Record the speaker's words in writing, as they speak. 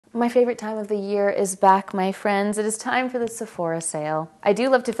My favorite time of the year is back, my friends. It is time for the Sephora sale. I do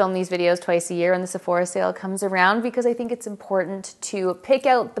love to film these videos twice a year when the Sephora sale comes around because I think it's important to pick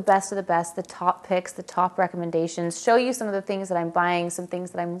out the best of the best, the top picks, the top recommendations, show you some of the things that I'm buying, some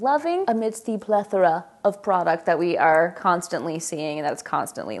things that I'm loving amidst the plethora of product that we are constantly seeing and that's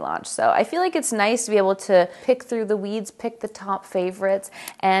constantly launched. So I feel like it's nice to be able to pick through the weeds, pick the top favorites,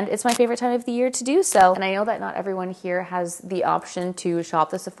 and it's my favorite time of the year to do so. And I know that not everyone here has the option to shop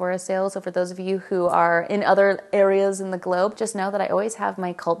the Sephora sale. So for those of you who are in other areas in the globe, just know that I always have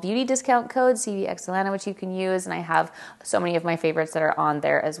my Cult Beauty discount code, CVXAtlanta, which you can use. And I have so many of my favorites that are on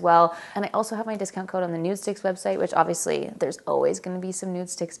there as well. And I also have my discount code on the Nude Sticks website, which obviously there's always going to be some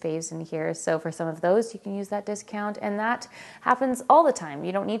Nude Sticks faves in here. So for some of those, you can use that discount. And that happens all the time.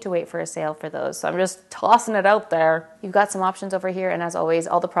 You don't need to wait for a sale for those. So I'm just tossing it out there. You've got some options over here. And as always,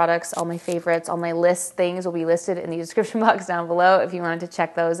 all the products, all my favorites, all my list things will be listed in the description box down below if you wanted to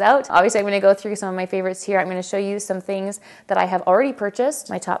check those out. Obviously, I'm going to go through some of my favorites here. I'm going to show you some things that I have already purchased,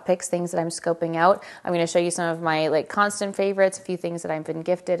 my top picks, things that I'm scoping out. I'm going to show you some of my constant favorites, a few things that I've been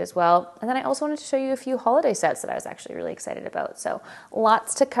gifted as well. And then I also wanted to show you a few holiday sets that I was actually really excited about. So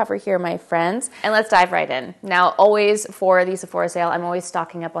lots to cover here, my friends. And let's dive right in. Now, always for the Sephora sale, I'm always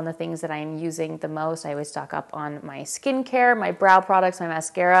stocking up on the things that I'm using the most. I always stock up on my skincare, my brow products, my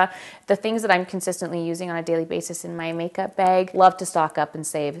mascara, the things that I'm consistently using on a daily basis in my makeup bag. Love to stock up and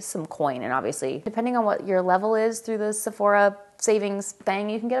save some coin. And obviously, depending on what your level is through the Sephora savings thing,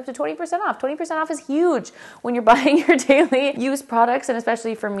 you can get up to 20% off. 20% off is huge when you're buying your daily use products. And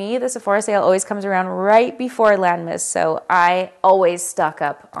especially for me, the Sephora sale always comes around right before Landmas. So I always stock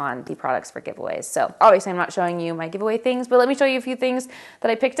up on the products for giveaways. So obviously I'm not showing you my giveaway things, but let me show you a few things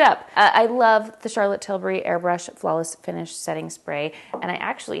that I picked up. I love the Charlotte Tilbury Airbrush Flawless Finish Setting Spray. And I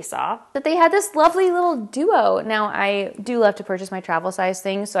actually saw that they had this lovely little duo. Now I do love to purchase my travel size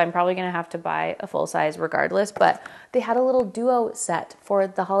things, so I'm probably gonna have to buy a full size regardless, but they had a little duo set for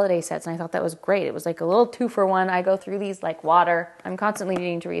the holiday sets, and I thought that was great. It was like a little 2-for-1. I go through these like water. I'm constantly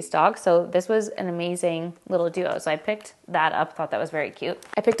needing to restock, so this was an amazing little duo. So I picked that up, thought that was very cute.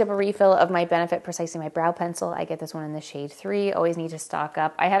 I picked up a refill of my Benefit Precisely My Brow Pencil. I get this one in the shade 3. Always need to stock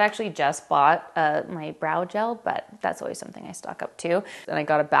up. I had actually just bought my brow gel, but that's always something I stock up too. And I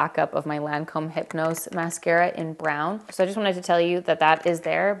got a backup of my Lancome Hypnose mascara in brown. So I just wanted to tell you that that is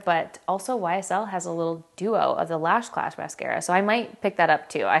there, but also YSL has a little duo of the Lash Clash mascara. So I might pick that up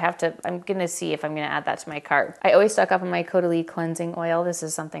too. I'm gonna see if I'm gonna add that to my cart. I always stock up on my Caudalie cleansing oil. This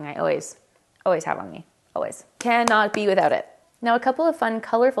is something I always have on me. Always. Cannot be without it. Now, a couple of fun,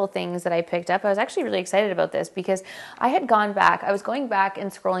 colorful things that I picked up. I was actually really excited about this because I was going back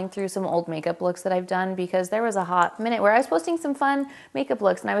and scrolling through some old makeup looks that I've done because there was a hot minute where I was posting some fun makeup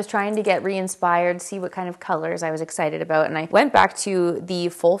looks and I was trying to get re-inspired, see what kind of colors I was excited about. And I went back to the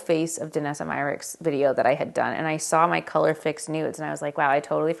full face of Danessa Myricks video that I had done and I saw my Color Fix nudes and I was like, wow, I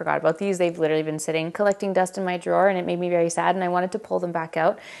totally forgot about these. They've literally been sitting collecting dust in my drawer and it made me very sad and I wanted to pull them back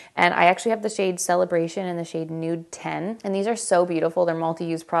out. And I actually have the shade Celebration and the shade Nude 10. And these are so beautiful. They're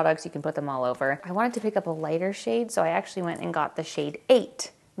multi-use products. You can put them all over. I wanted to pick up a lighter shade, so I actually went and got the shade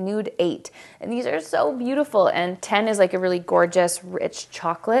 8. Nude 8. And these are so beautiful. And 10 is like a really gorgeous, rich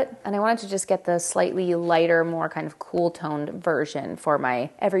chocolate. And I wanted to just get the slightly lighter, more kind of cool toned version for my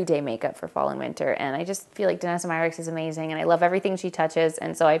everyday makeup for fall and winter. And I just feel like Danessa Myricks is amazing and I love everything she touches.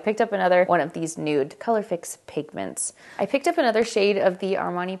 And so I picked up another one of these nude Color Fix pigments. I picked up another shade of the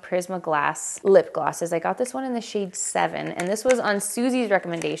Armani Prisma Glass lip glosses. I got this one in the shade 7 and this was on Susie's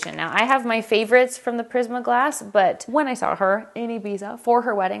recommendation. Now I have my favorites from the Prisma Glass, but when I saw her in Ibiza for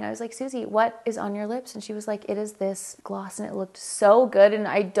her wedding, I was like, Susie, what is on your lips? And she was like, it is this gloss and it looked so good. And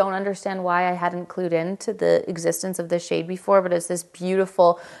I don't understand why I hadn't clued into the existence of this shade before, but it's this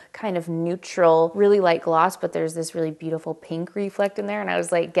beautiful kind of neutral, really light gloss, but there's this really beautiful pink reflect in there. And I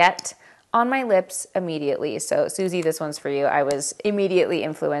was like, get on my lips immediately. So Susie, this one's for you. I was immediately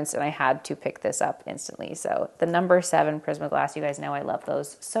influenced and I had to pick this up instantly. So the number 7 Prisma Glass, you guys know I love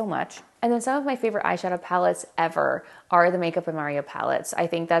those so much. And then some of my favorite eyeshadow palettes ever are the Makeup by Mario palettes. I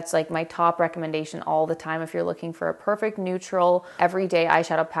think that's like my top recommendation all the time if you're looking for a perfect neutral everyday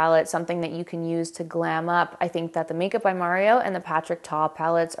eyeshadow palette, something that you can use to glam up. I think that the Makeup by Mario and the Patrick Ta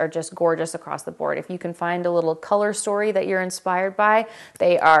palettes are just gorgeous across the board. If you can find a little color story that you're inspired by,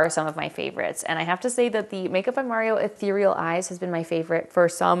 they are some of my favorites. And I have to say that the Makeup by Mario Ethereal Eyes has been my favorite for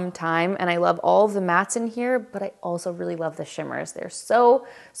some time. And I love all of the mattes in here, but I also really love the shimmers. They're so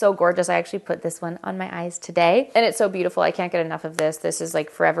gorgeous. I actually put this one on my eyes today, and it's so beautiful. I can't get enough of this. This is like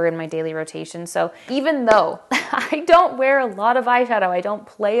forever in my daily rotation. So even though I don't wear a lot of eyeshadow, I don't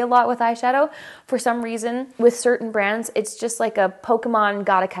play a lot with eyeshadow, for some reason with certain brands, it's just like a Pokemon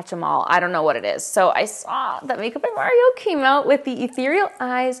gotta catch 'em all. I don't know what it is. So I saw that Makeup by Mario came out with the Ethereal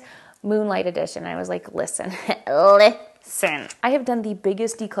Eyes Moonlight Edition. I was like, listen, listen. I have done the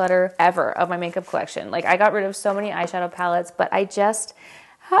biggest declutter ever of my makeup collection. Like, I got rid of so many eyeshadow palettes, but I just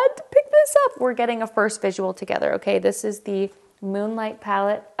had to pick this up. We're getting a first visual together, okay? This is the Moonlight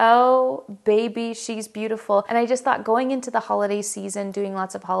palette. Oh, baby, she's beautiful. And I just thought, going into the holiday season, doing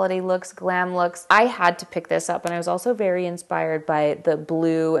lots of holiday looks, glam looks, I had to pick this up. And I was also very inspired by the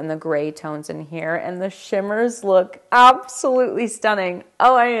blue and the gray tones in here. And the shimmers look absolutely stunning.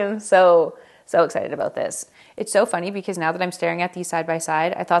 Oh, I am so excited about this. It's so funny because now that I'm staring at these side by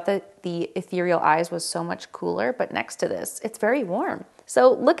side, I thought that the Ethereal Eyes was so much cooler, but next to this, it's very warm.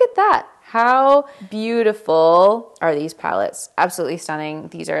 So look at that. How beautiful are these palettes? Absolutely stunning.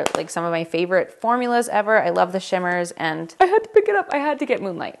 These are like some of my favorite formulas ever. I love the shimmers, and I had to pick it up. I had to get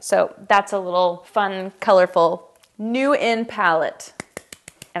Moonlight. So that's a little fun, colorful, new in palette.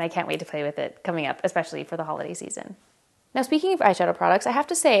 And I can't wait to play with it coming up, especially for the holiday season. Now, speaking of eyeshadow products, I have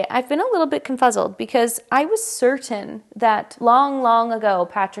to say I've been a little bit confuzzled because I was certain that long ago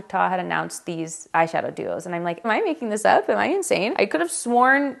Patrick Ta had announced these eyeshadow duos, and I'm like, am I making this up? Am I insane? I could have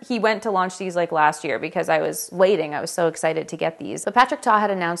sworn he went to launch these like last year because I was waiting. I was so excited to get these. But Patrick Ta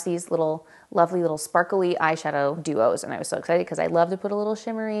had announced these lovely little sparkly eyeshadow duos, and I was so excited because I love to put a little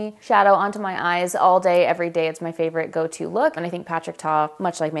shimmery shadow onto my eyes all day, every day. It's my favorite go-to look, and I think Patrick Ta,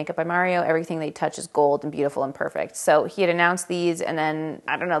 much like Makeup by Mario, everything they touch is gold and beautiful and perfect. So he had announced these, and then,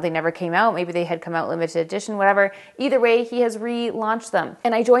 I don't know, they never came out. Maybe they had come out limited edition, whatever. Either way, he has relaunched them.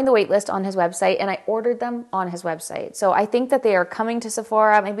 And I joined the waitlist on his website, and I ordered them on his website. So I think that they are coming to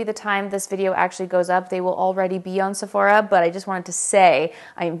Sephora. Maybe the time this video actually goes up, they will already be on Sephora, but I just wanted to say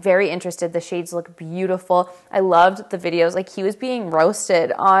I'm very interested. The shades look beautiful. I loved the videos. Like, he was being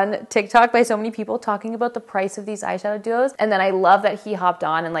roasted on TikTok by so many people talking about the price of these eyeshadow duos. And then I love that he hopped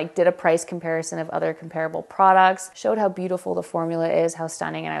on and like did a price comparison of other comparable products, showed how beautiful the formula is, how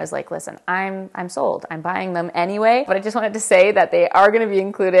stunning. And I was like, listen, I'm sold. I'm buying them anyway. But I just wanted to say that they are going to be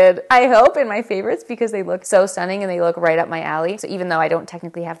included, I hope, in my favorites because they look so stunning and they look right up my alley. So even though I don't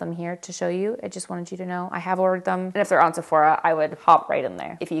technically have them here to show you, I just wanted you to know I have ordered them. And if they're on Sephora, I would hop right in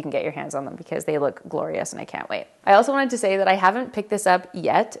there if you can get your hands on them because they look glorious and I can't wait. I also wanted to say that I haven't picked this up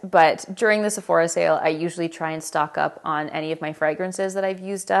yet, but during the Sephora sale, I usually try and stock up on any of my fragrances that I've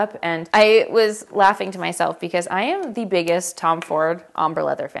used up. And I was laughing to myself because I am the biggest Tom Ford Ombre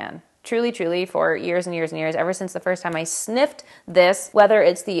Leather fan. Truly, for years and years and years, ever since the first time I sniffed this, whether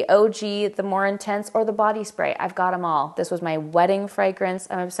it's the OG, the more intense, or the body spray, I've got them all. This was my wedding fragrance.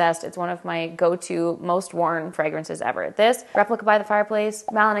 I'm obsessed. It's one of my go-to, most worn fragrances ever. This, Replica by the Fireplace,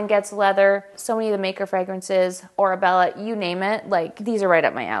 Malin & Getz Leather, so many of the Maker fragrances, Orabella, you name it, like, these are right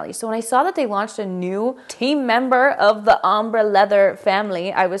up my alley. So when I saw that they launched a new team member of the Ombre Leather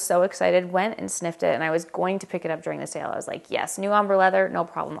family, I was so excited, went and sniffed it, and I was going to pick it up during the sale. I was like, yes, new Ombre Leather, no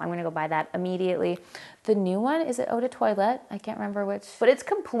problem. I'm gonna go buy that immediately. The new one, is it Eau de Toilette? I can't remember which, but it's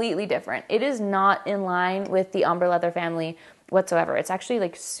completely different. It is not in line with the Ombre Leather family whatsoever. It's actually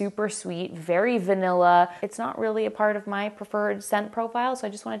like super sweet, very vanilla. It's not really a part of my preferred scent profile. So I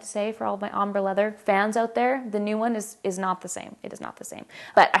just wanted to say for all my Ombre Leather fans out there, the new one is not the same. It is not the same.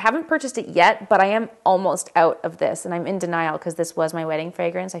 But I haven't purchased it yet, but I am almost out of this and I'm in denial because this was my wedding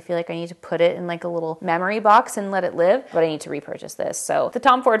fragrance. I feel like I need to put it in like a little memory box and let it live, but I need to repurchase this. So the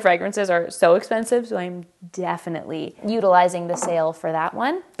Tom Ford fragrances are so expensive, so I'm definitely utilizing the sale for that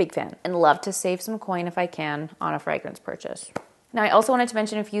one. Big fan and love to save some coin if I can on a fragrance purchase. Now, I also wanted to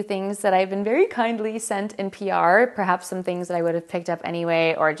mention a few things that I've been very kindly sent in PR, perhaps some things that I would have picked up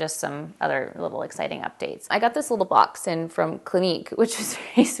anyway, or just some other little exciting updates. I got this little box in from Clinique, which was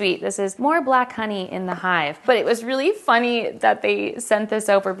very sweet. This is more black honey in the hive, but it was really funny that they sent this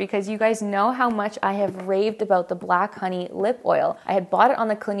over because you guys know how much I have raved about the black honey lip oil. I had bought it on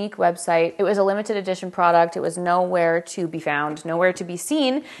the Clinique website. It was a limited edition product. It was nowhere to be found, nowhere to be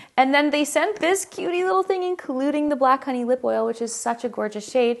seen. And then they sent this cutie little thing, including the black honey lip oil, which is such a gorgeous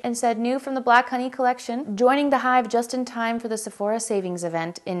shade, and said new from the Black Honey collection, joining the hive just in time for the Sephora savings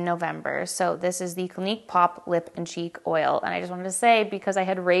event in November. So this is the Clinique Pop Lip and Cheek Oil. And I just wanted to say, because I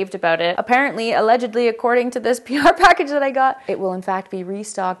had raved about it, apparently, allegedly, according to this PR package that I got, it will in fact be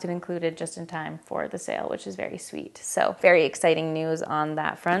restocked and included just in time for the sale, which is very sweet. So very exciting news on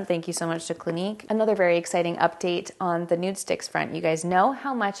that front. Thank you so much to Clinique. Another very exciting update on the nude sticks front. You guys know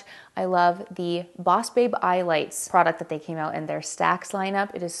how much I love the Boss Babe Eye Lights product that they came out in their Stacks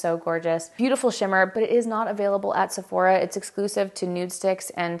lineup. It is so gorgeous. Beautiful shimmer, but it is not available at Sephora. It's exclusive to Nude Sticks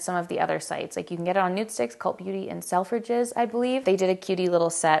and some of the other sites. Like you can get it on Nude Sticks, Cult Beauty, and Selfridges, I believe. They did a cutie little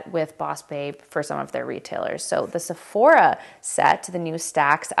set with Boss Babe for some of their retailers. So the Sephora set, the new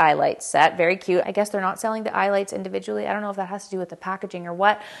Stacks eye light set, very cute. I guess they're not selling the eye lights individually. I don't know if that has to do with the packaging or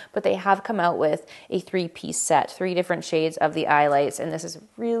what, but they have come out with a 3-piece set, 3 different shades of the eye lights, and this is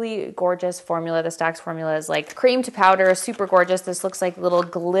really gorgeous formula. The Stacks formula is like cream to powder, super gorgeous. This looks like little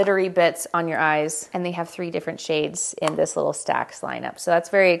glittery bits on your eyes, and they have 3 different shades in this little Stacks lineup. So that's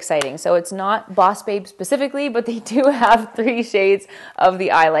very exciting. So it's not Boss Babe specifically, but they do have 3 shades of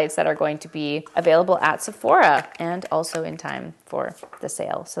the eye lights that are going to be available at Sephora and also in time for the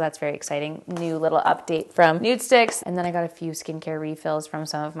sale. So that's very exciting. New little update from Nude Sticks. And then I got a few skincare refills from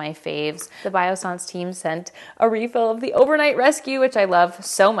some of my faves. The Biossance team sent a refill of the Overnight Rescue, which I love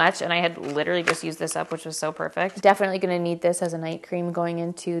so much. And I had literally just used this up, which was so perfect. Definitely going to need this as a night cream going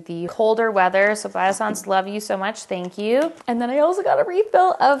into the colder weather. So Biossance, love you so much. Thank you. And then I also got a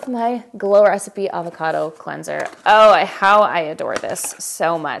refill of my Glow Recipe Avocado Cleanser. Oh, how I adore this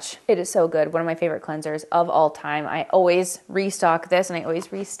so much. It is so good. One of my favorite cleansers of all time. I always restock this, and I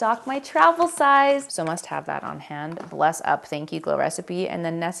always restock my travel size. So must have that on hand. Bless up. Thank you, Glow Recipe. And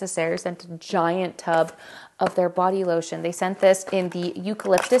then Necessaire sent a giant tub of their body lotion. They sent this in the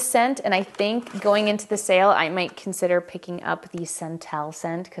eucalyptus scent, and I think going into the sale, I might consider picking up the Centel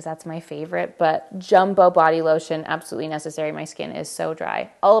scent because that's my favorite, but jumbo body lotion, absolutely necessary. My skin is so dry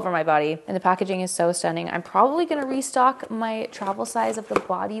all over my body, and the packaging is so stunning. I'm probably gonna restock my travel size of the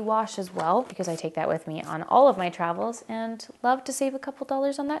body wash as well because I take that with me on all of my travels and love to save a couple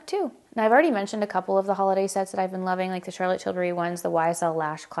dollars on that too. Now, I've already mentioned a couple of the holiday sets that I've been loving, like the Charlotte Tilbury ones, the YSL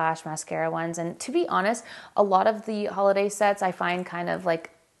Lash Clash mascara ones, and to be honest, a lot of the holiday sets I find kind of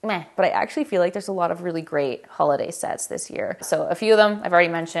like meh, but I actually feel like there's a lot of really great holiday sets this year. So a few of them I've already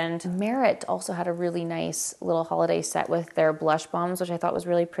mentioned. Merit also had a really nice little holiday set with their blush bombs, which I thought was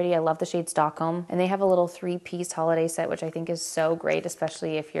really pretty. I love the shade Stockholm. And they have a little 3-piece holiday set, which I think is so great,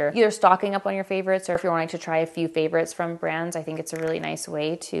 especially if you're either stocking up on your favorites or if you're wanting to try a few favorites from brands. I think it's a really nice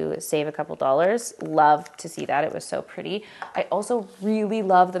way to save a couple dollars. Love to see that. It was so pretty. I also really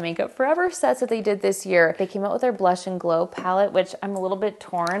love the Makeup Forever sets that they did this year. They came out with their Blush and Glow palette, which I'm a little bit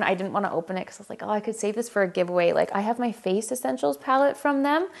torn. I didn't want to open it because I was like, oh, I could save this for a giveaway. Like I have my Face Essentials palette from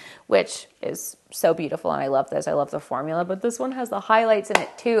them, which is so beautiful, and I love this. I love the formula, but this one has the highlights in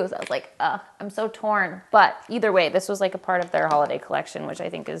it too. So I was like, I'm so torn. But either way, this was like a part of their holiday collection, which I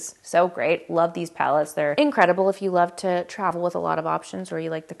think is so great. Love these palettes. They're incredible if you love to travel with a lot of options or you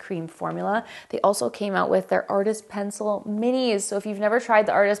like the cream formula. They also came out with their Artist Pencil Minis. So if you've never tried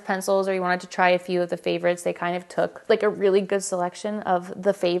the Artist Pencils or you wanted to try a few of the favorites, they kind of took like a really good selection of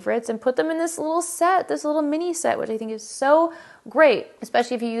the favorites and put them in this little set, this little mini set, which I think is so great,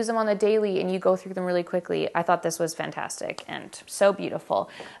 especially if you use them on the daily and you go through them really quickly. I thought this was fantastic and so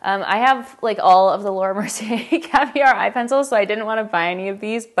beautiful. I have like all of the Laura Mercier Caviar eye pencils, so I didn't want to buy any of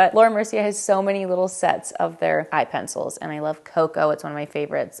these, but Laura Mercier has so many little sets of their eye pencils, and I love Cocoa. It's one of my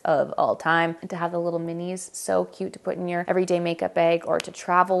favorites of all time. And to have the little minis, so cute to put in your everyday makeup bag or to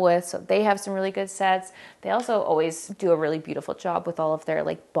travel with. So they have some really good sets. They also always do a really beautiful job with all of their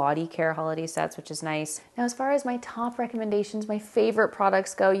like body care holiday sets, which is nice. Now, as far as my top recommendations, my favorite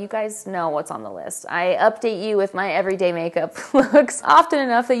products go, you guys know what's on the list. I update you with my everyday makeup looks often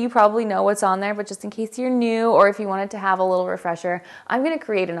enough that you probably know what's on there, but just in case you're new or if you wanted to have a little refresher, I'm going to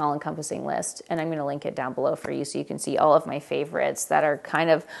create an all-encompassing list and I'm going to link it down below for you so you can see all of my favorites that are kind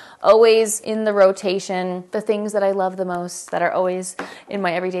of always in the rotation, the things that I love the most that are always in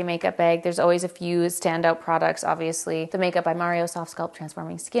my everyday makeup bag. There's always a few standout products, obviously. The Makeup by Mario Soft Sculpt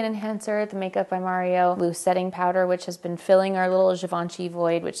Transforming Skin Enhancer, the Makeup by Mario Loose Setting Powder, which has been filling our little Givenchy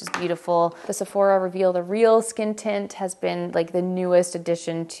void, which is beautiful. The Sephora Reveal the Real Skin Tint has been like the newest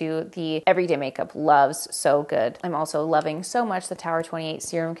addition to the everyday makeup loves. So good. I'm also loving so much the Tower 28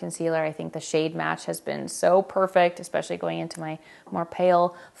 Serum Concealer. I think the shade match has been so perfect, especially going into my more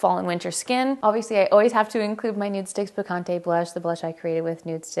pale fall and winter skin. Obviously, I always have to include my Nude Sticks Picante blush, the blush I created with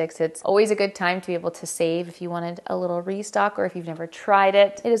Nude Sticks. It's always a good time to be able to save if you wanted a little restock or if you've never tried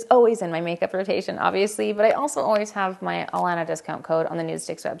it. It is always in my makeup rotation, obviously, but I also always have my Alana discount code on the Nude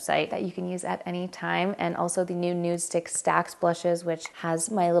Sticks website that you can use at any time, and also the new Nude Sticks Stacks blushes, which has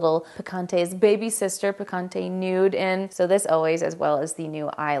my little Picante's baby sister, Picante Nude, in. So this always, as well as the new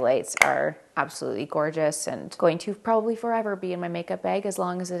eye lights, are absolutely gorgeous and going to probably forever be in my makeup bag as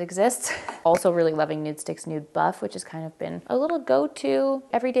long as it exists. Also really loving Nude Sticks Nude Buff, which has kind of been a little go-to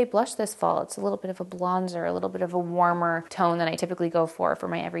everyday blush this fall. It's a little bit of a bronzer, a little bit of a warmer tone than I typically go for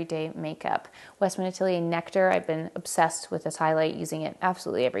my everyday makeup. Westman Atelier Nectar, I've been obsessed with this highlight, using it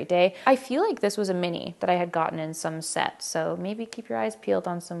absolutely every day. I feel like this was a mini that I had gotten in some set, so maybe keep your eyes peeled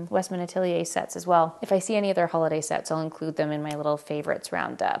on some Westman Atelier sets as well. If I see any other holiday sets, I'll include them in my little favorites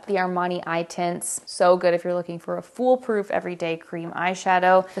roundup. The Armani eye tints, so good if you're looking for a foolproof everyday cream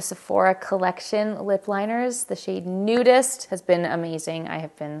eyeshadow. The Sephora collection lip liners, the shade Nudist has been amazing. I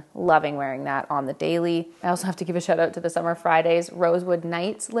have been loving wearing that on the daily. I also have to give a shout out to the Summer Fridays Rosewood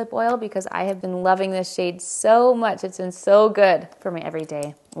Nights lip oil because I have been loving this shade so much. It's been so good for my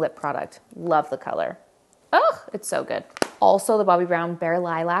everyday lip product. Love the color. Oh, it's so good. Also the Bobbi Brown Bare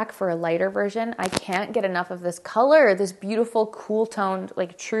Lilac for a lighter version. I can't get enough of this color, this beautiful, cool toned,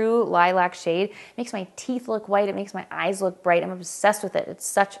 like true lilac shade. It makes my teeth look white. It makes my eyes look bright. I'm obsessed with it. It's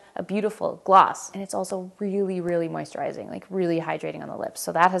such a beautiful gloss. And it's also really, really moisturizing, like really hydrating on the lips.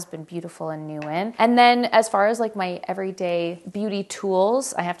 So that has been beautiful and new in. And then as far as like my everyday beauty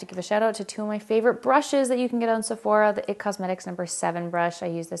tools, I have to give a shout out to two of my favorite brushes that you can get on Sephora. The IT Cosmetics No. 7 brush. I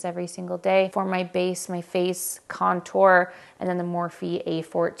use this every single day for my base, my face contour, and then the Morphe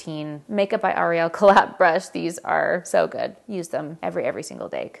A14 Makeup by Ariel collab brush. These are so good. Use them every single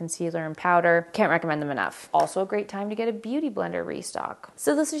day. Concealer and powder. Can't recommend them enough. Also a great time to get a beauty blender restock.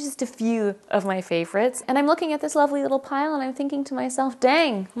 So those are just a few of my favorites. And I'm looking at this lovely little pile and I'm thinking to myself,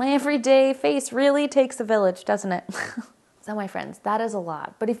 dang, my everyday face really takes a village, doesn't it? So my friends, that is a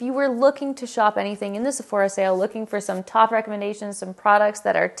lot. But if you were looking to shop anything in the Sephora sale, looking for some top recommendations, some products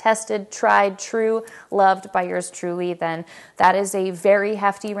that are tested, tried, true, loved by yours truly, then that is a very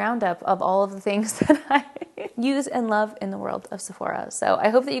hefty roundup of all of the things that I use and love in the world of Sephora. So I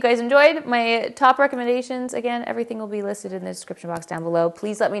hope that you guys enjoyed my top recommendations. Again, everything will be listed in the description box down below.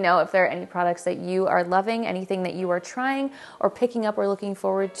 Please let me know if there are any products that you are loving, anything that you are trying or picking up or looking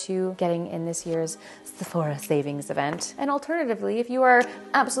forward to getting in this year's Sephora savings event. And alternatively, if you are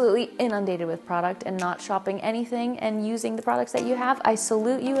absolutely inundated with product and not shopping anything and using the products that you have, I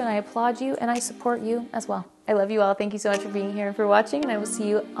salute you and I applaud you and I support you as well. I love you all. Thank you so much for being here and for watching, and I will see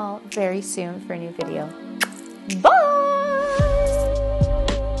you all very soon for a new video. Bye!